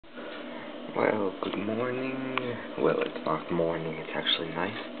Well, good morning. Well, it's not morning, it's actually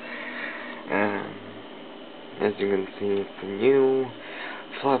night. As you can see, it's a new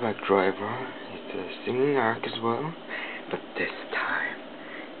flyback driver. It's a singing arc as well, but this time,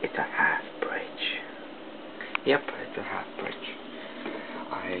 it's a half bridge. Yep, it's a half bridge.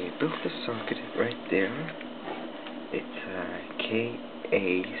 I built the circuit right there. It's a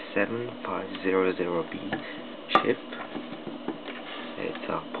KA7500B chip. It's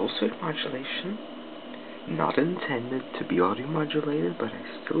a pulse rate modulation, not intended to be audio modulated, but I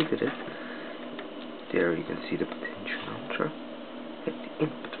still did it. There you can see the potentiometer and the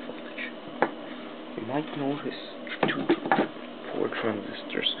input voltage. You might notice 4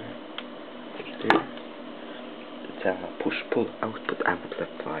 transistors right there. It's a push-pull output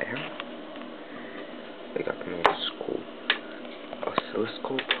amplifier. I got an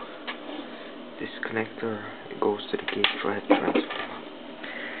oscilloscope. This connector goes to the gate drive transformer.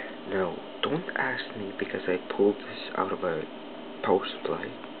 Now, don't ask me because I pulled this out of a power supply.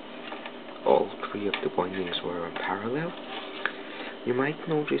 All 3 of the windings were in parallel. You might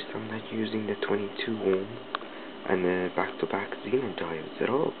notice I'm not using the 22 ohm and the back-to-back xenon diodes at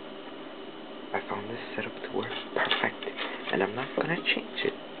all. I found this setup to work perfect, and I'm not gonna change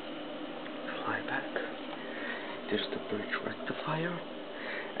it. Fly back. There's the bridge rectifier,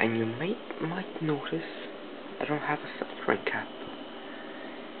 and you might notice I don't have a filtering cap.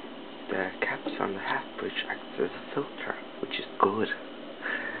 The caps on the half bridge act as a filter, which is good.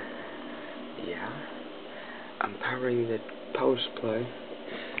 Yeah, I'm powering the power supply.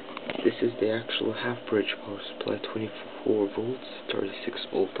 This is the actual half bridge power supply, 24 volts, 36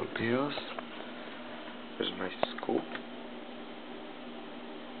 volt amperes. There's my scope.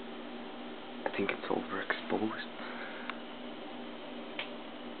 I think it's overexposed.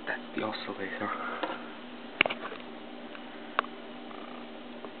 That's the oscillator.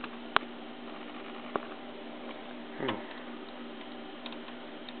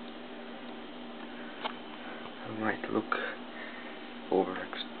 I might look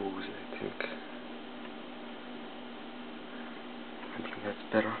overexposed, I think that's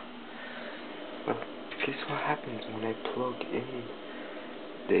better. Well, guess what happens when I plug in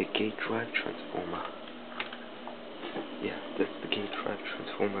the gate drive transformer? Yeah, that's the gate drive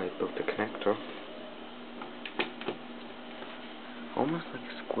transformer. I built the connector. Almost like a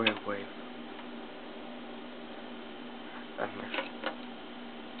square wave.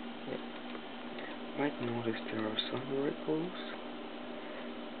 You might notice there are some ripples.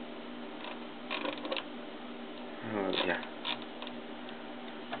 Oh, yeah.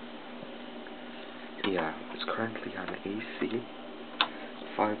 Yeah, it's currently on AC.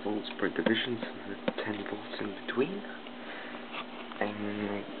 5 volts per division, so 10 volts in between.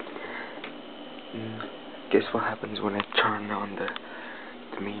 And guess what happens when I turn on the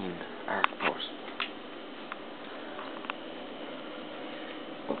main arc force?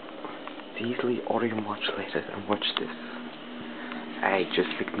 It's easily audio modulated, and watch this. Hey, just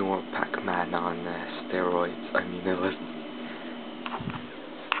ignore Pac-Man on steroids. I mean,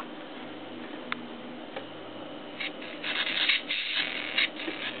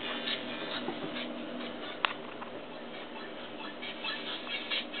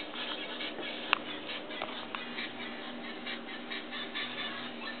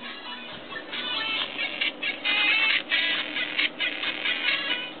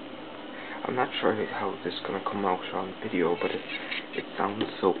 I'm not sure how this is gonna come out on video, but it sounds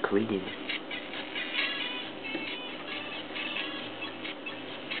so clean.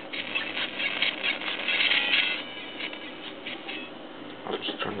 I'll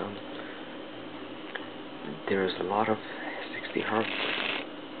just turn on. There's a lot of 60 Hz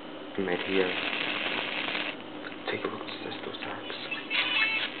right here. Take a look at those arcs.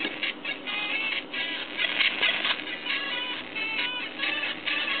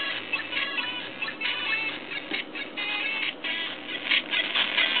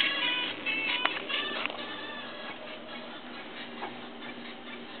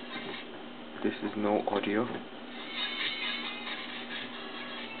 This is no audio.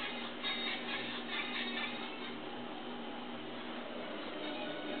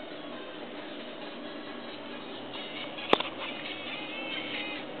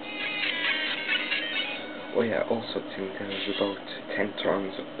 Oh yeah, I also think there's about 10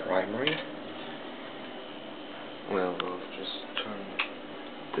 turns of primary. Well, we'll just turn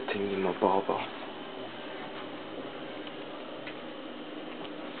the thingy-mabob off.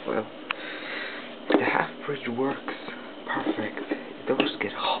 Well, the half bridge works perfect. It does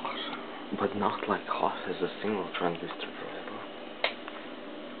get hot, but not like hot as a single transistor driver.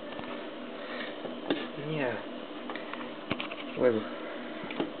 Yeah. Well,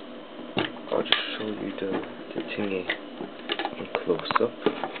 I'll just show you the thingy in close up.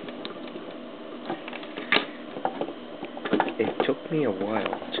 It took me a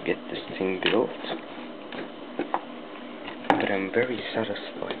while to get this thing built, but I'm very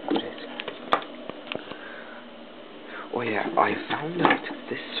satisfied with it. Oh yeah, I found out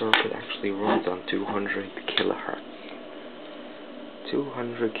this circuit actually runs on 200 kilohertz.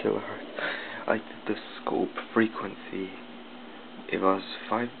 200 kilohertz. I did the scope frequency. It was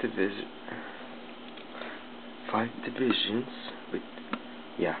 5 divisions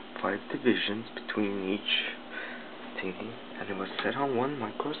between each thingy, and it was set on 1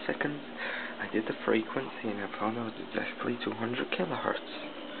 microsecond. I did the frequency and I found out it's actually 200 kilohertz.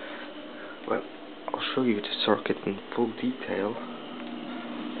 Well, I'll show you the circuit in full detail.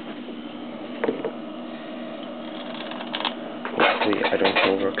 Hopefully I don't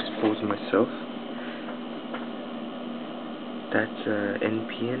overexpose myself. That's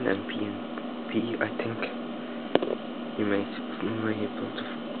NPN, NPNP, I think. You may be able to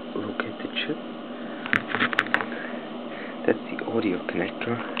locate the chip. That's the audio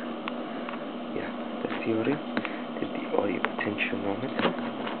connector. Yeah, that's the audio. There's the audio potentiometer.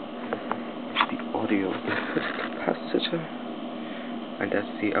 The audio input capacitor, and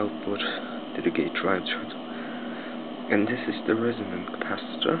that's the output to the gate drive channel. And this is the resonant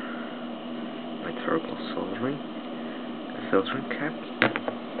capacitor, my thermal soldering, a filtering cap,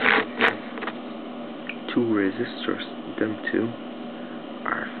 2 resistors. Them 2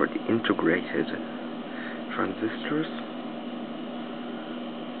 are for the integrated transistors.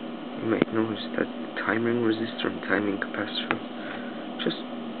 You might notice that the timing resistor and timing capacitor just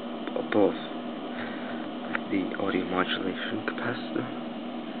above the audio modulation capacitor.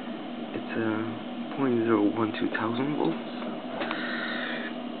 It's a 0.012,000 volts.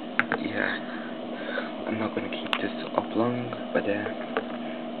 Yeah, I'm not going to keep this up long, but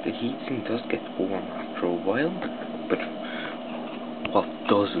the heatsink does get warm after a while, but what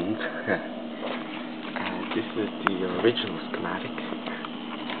doesn't? This is the original schematic.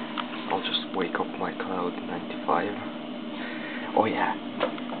 I'll just wake up my Cloud 95. Oh yeah,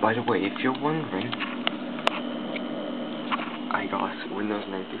 by the way, if you're wondering, I got Windows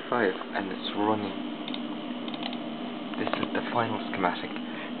 95 and it's running. This is the final schematic.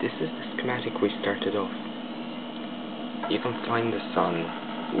 This is the schematic we started off. You can find this on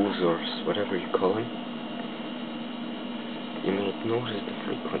Uzors, whatever you call him. You may have noticed the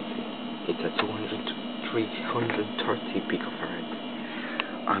frequency. It's a 330 picofarad.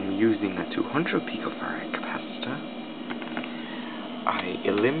 I'm using a 200 picofarad capacitor. I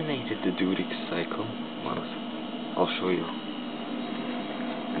eliminated the duty cycle. Well, I'll show you.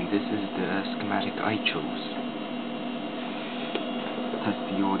 And this is the schematic I chose. That's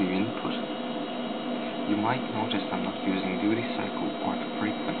the audio input. You might notice I'm not using duty cycle or the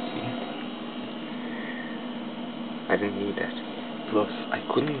frequency. I didn't need that. Plus, I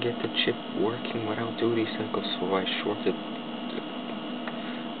couldn't get the chip working without duty cycle, so I shorted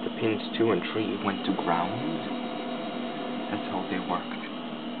the pins 2 and 3 went to ground. That's how they worked.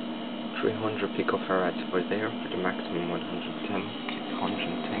 300 picofarads were there for the maximum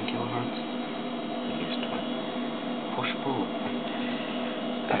 110 kilohertz. I used one push-pull.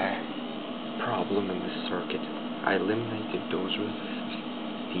 Problem in this circuit. I eliminated those resistors.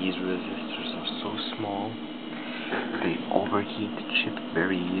 These resistors are so small, they overheat the chip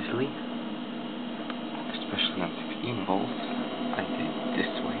very easily, especially on 16 volts. I did it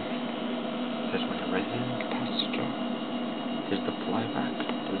this way. There's my resonant capacitor. There's the flyback.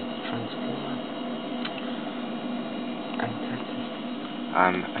 There's the transformer. And that's it.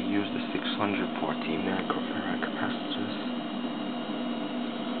 I used the 640 microfarad capacitors.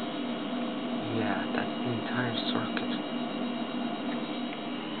 Yeah, that's the entire circuit.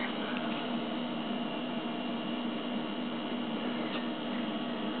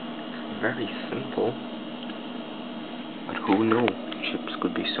 Very simple, but who knew chips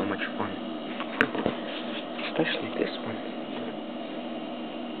could be so much fun, especially this one.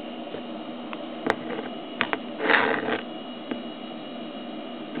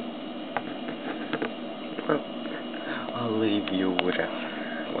 Well, I'll leave you with a,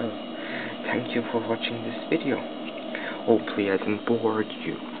 well, thank you for watching this video. Hopefully I didn't bore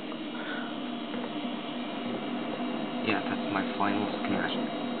you. Yeah, that's my final schematic.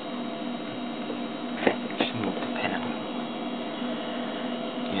 Move the pen out.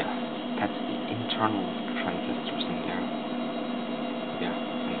 Yeah, that's the internal transistors in there. Yeah,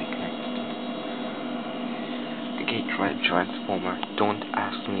 and they connected. The gate drive transformer. Don't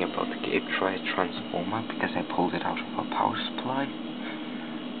ask me about the gate drive transformer because I pulled it out of a power supply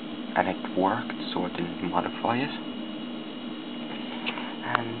and it worked, so I didn't modify it.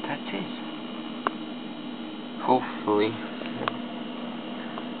 And that's it. Hopefully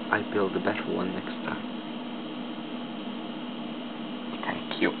I build a better one next time.